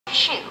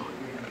shoe.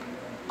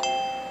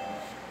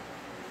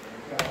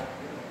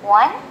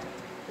 1,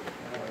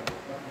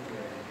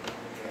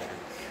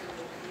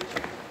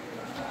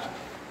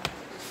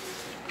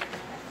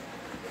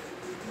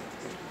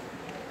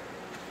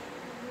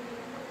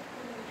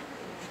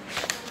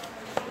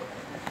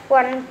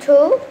 1,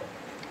 2.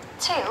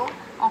 2.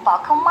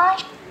 Buckle my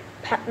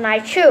Pat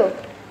my shoe.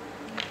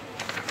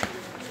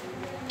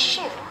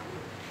 shoe.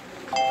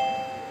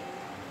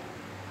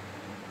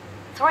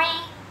 3,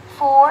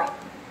 4.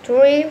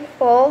 3,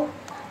 4.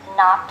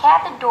 Knock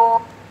at the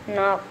door.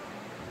 Knock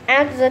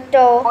at the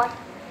door.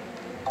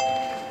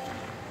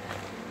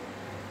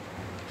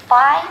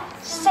 5,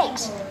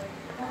 6.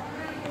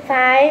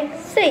 5,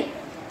 6.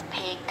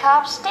 Pick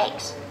up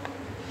sticks.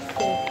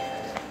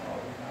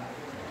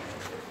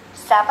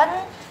 7,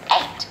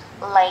 8.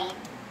 Lay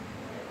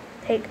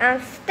Pick up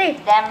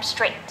stick. them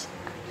straight.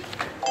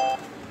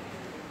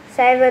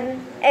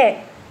 7,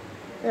 8.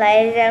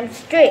 Lay them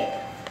straight.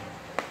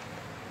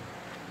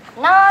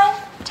 9,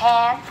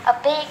 10. A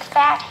big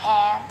fat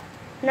hen.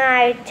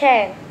 9,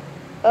 10.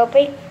 A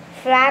big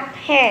flat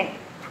hand.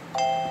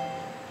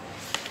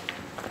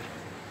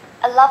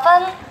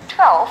 11,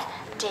 12.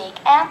 Dig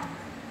and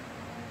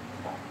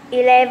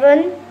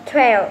 11,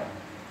 12.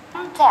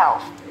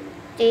 delve.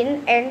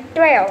 9 and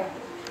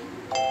 12.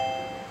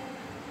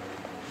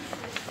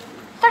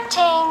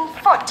 13,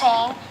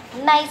 14.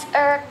 Maze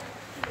earth.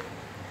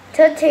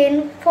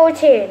 13,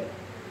 14.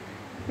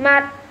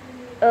 Mud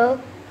a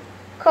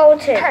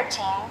curtain.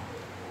 Curtain.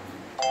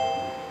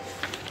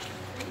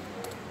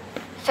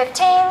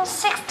 15,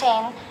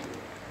 16.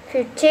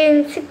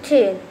 15,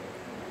 16.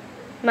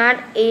 Mud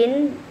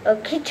in a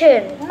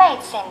kitchen.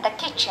 Maids in the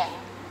kitchen.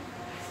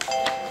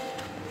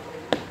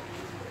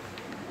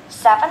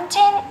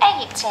 17,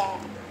 18.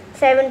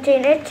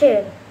 17,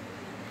 18.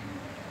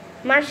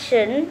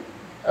 Machine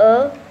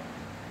a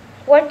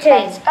waiting.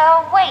 Maids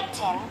are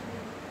waiting.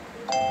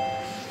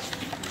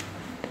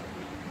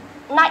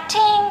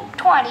 19,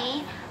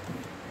 20.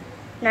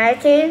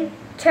 19,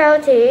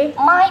 20.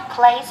 My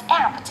place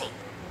empty.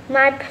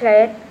 My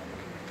plate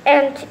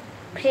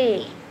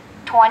empty.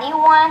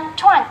 21,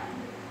 20.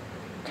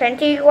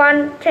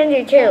 21,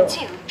 22.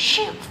 2.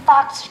 Shoot,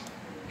 fox.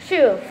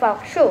 Shoe,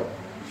 fox, shoe.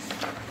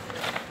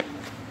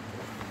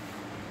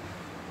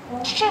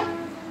 Shoot.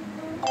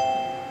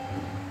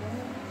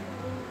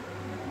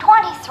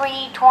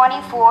 23,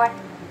 24.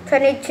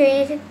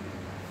 23,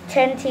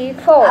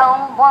 24.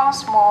 Home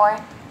once more.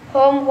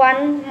 Home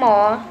one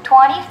more.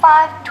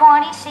 25,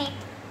 26.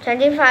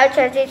 25,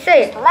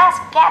 26. Let's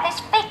get this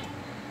fixed.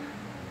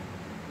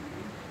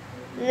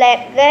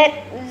 Let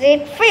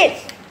it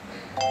fit.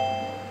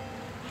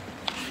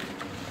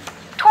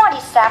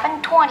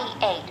 27,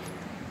 28.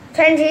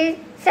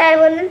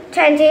 27,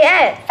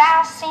 28.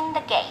 Fasten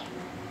the gate.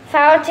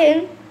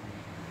 Fountain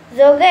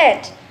the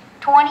gate.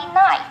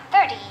 29,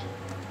 30.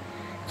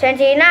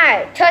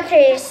 29, 30.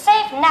 You're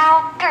safe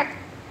now. Good.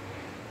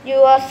 You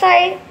are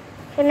safe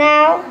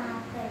now.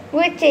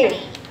 Waiting.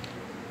 30.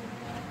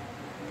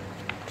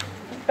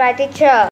 Right, teacher.